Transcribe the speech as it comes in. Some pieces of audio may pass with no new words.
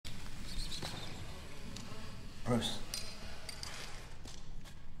Bruce.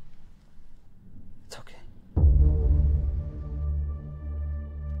 It's okay.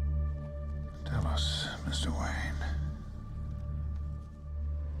 Tell us, Mr. Wayne.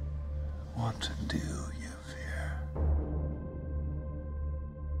 What do you fear?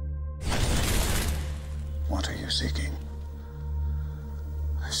 What are you seeking?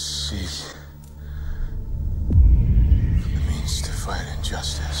 I seek the means to fight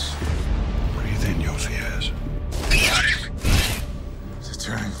injustice. Breathe in your fears. To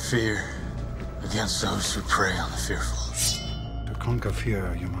turn fear against those who prey on the fearful. To conquer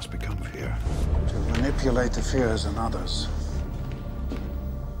fear, you must become fear. To manipulate the fears in others,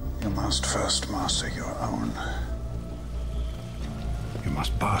 you must first master your own. You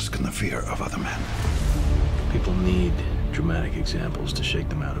must bask in the fear of other men. People need dramatic examples to shake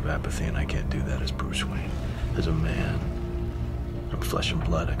them out of apathy, and I can't do that as Bruce Wayne. As a man, I'm flesh and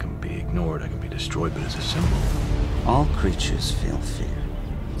blood. I can be ignored, I can be destroyed, but as a symbol. All creatures feel fear.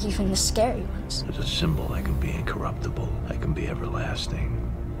 Even the scary ones. As a symbol, I can be incorruptible. I can be everlasting.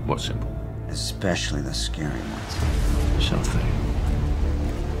 What symbol? Especially the scary ones. Something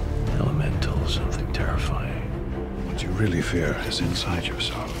elemental, something terrifying. What you really fear is inside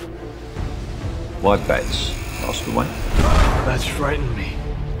yourself. Why bats, Master Wayne? That's frightened me.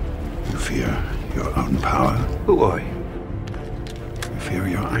 You fear your own power. Who are you? You fear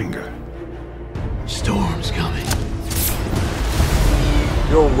your anger. Storm's coming.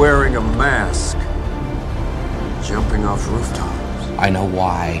 You're wearing a mask. Jumping off rooftops. I know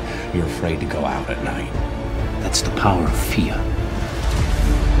why you're afraid to go out at night. That's the power of fear.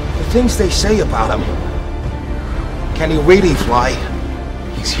 The things they say about him. Can he really fly?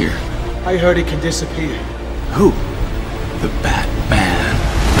 He's here. I heard he can disappear. Who? The Batman.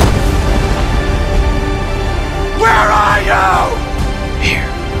 Where are you? Here.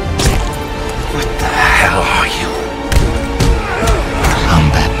 What the hell are you? I'm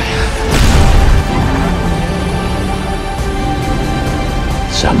Batman.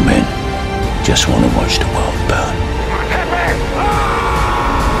 Some men just want to watch the world burn. Hit me!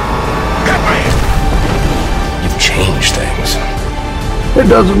 Hit me! You've changed things. It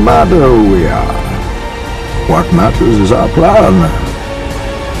doesn't matter who we are. What matters is our plan.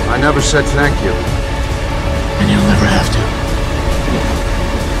 I never said thank you. And you'll never have to.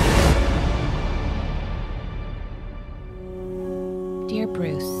 Dear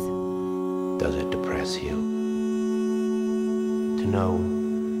Bruce. Does it depress you to know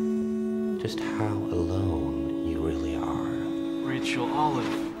just how alone you really are? Rachel, all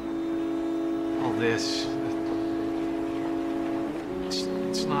this,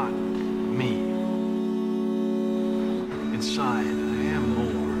 it's not me. Inside, I am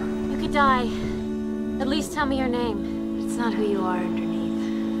more. You could die. At least tell me your name. But it's not who you are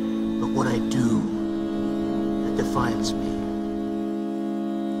underneath. But what I do, that defines me.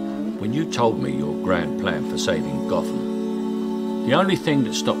 When you told me your grand plan for saving Gotham, the only thing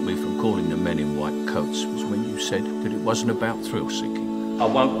that stopped me from calling the men in white coats was when you said that it wasn't about thrill-seeking. I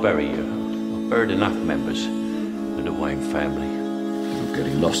won't bury you. I've buried enough members of the Wayne family. You're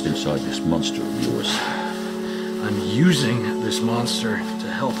getting lost inside this monster of yours. I'm using this monster to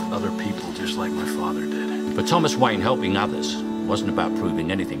help other people, just like my father did. For Thomas Wayne, helping others wasn't about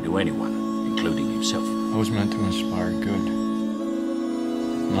proving anything to anyone, including himself. I was meant to inspire good.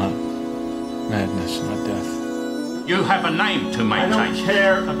 Not madness, not death. You have a name to maintain. I don't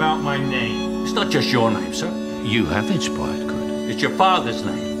care about my name. It's not just your name, sir. You have inspired good. It's your father's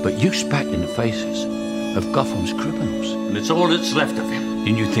name. But you spat in the faces of Gotham's criminals. And it's all that's left of him.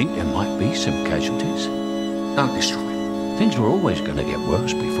 Didn't you think there might be some casualties? Don't destroy him. Things were always going to get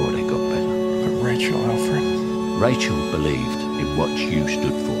worse before they got better. But Rachel, Alfred. Rachel believed in what you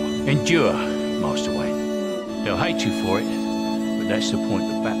stood for. Endure, Master Wayne. They'll hate you for it, but that's the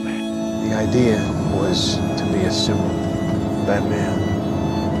point of Batman. The idea was to be a symbol. Batman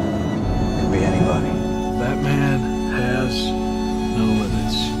can be anybody. Batman has no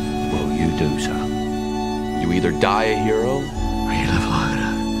limits. Well, you do, sir. You either die a hero, Or you live long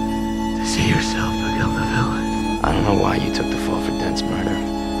enough to see yourself become the villain. I don't know why you took the fall for Dent's murder,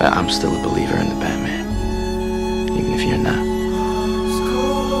 but I'm still a believer in the Batman. Even if you're not.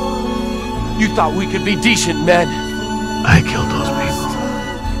 You thought we could be decent men I killed those people.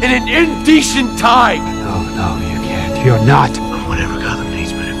 in an indecent time. No, you can't. You're not. I'm whatever Gotham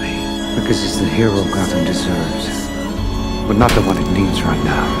needs me to be. Because it's the hero Gotham deserves. But not the one it needs right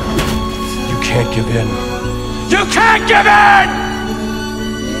now. You can't give in. You can't give in!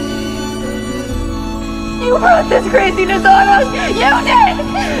 You brought this craziness on us! You did!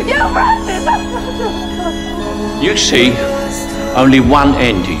 You brought this on us! You see only one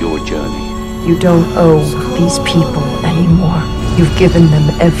end to your journey. You don't owe these people anymore. You've given them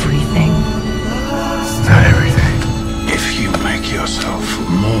everything. Not everything. If you make yourself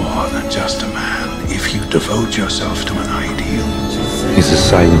more than just a man, if you devote yourself to an ideal, He's a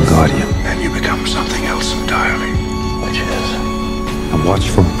silent guardian, then you become something else entirely. Which is? a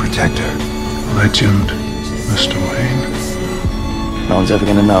watchful protector. Legend, Mr. Wayne. No one's ever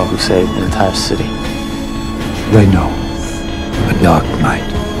gonna know who saved an entire city. They know. The Dark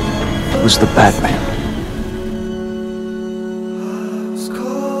Knight was the Batman.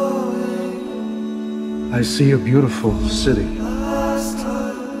 I see a beautiful city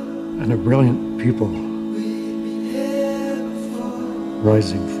and a brilliant people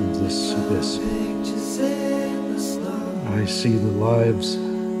rising from this abyss. I see the lives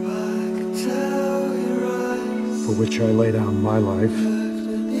for which I lay down my life,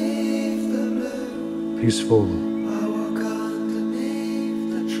 peaceful,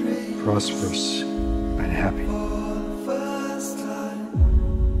 prosperous, and happy.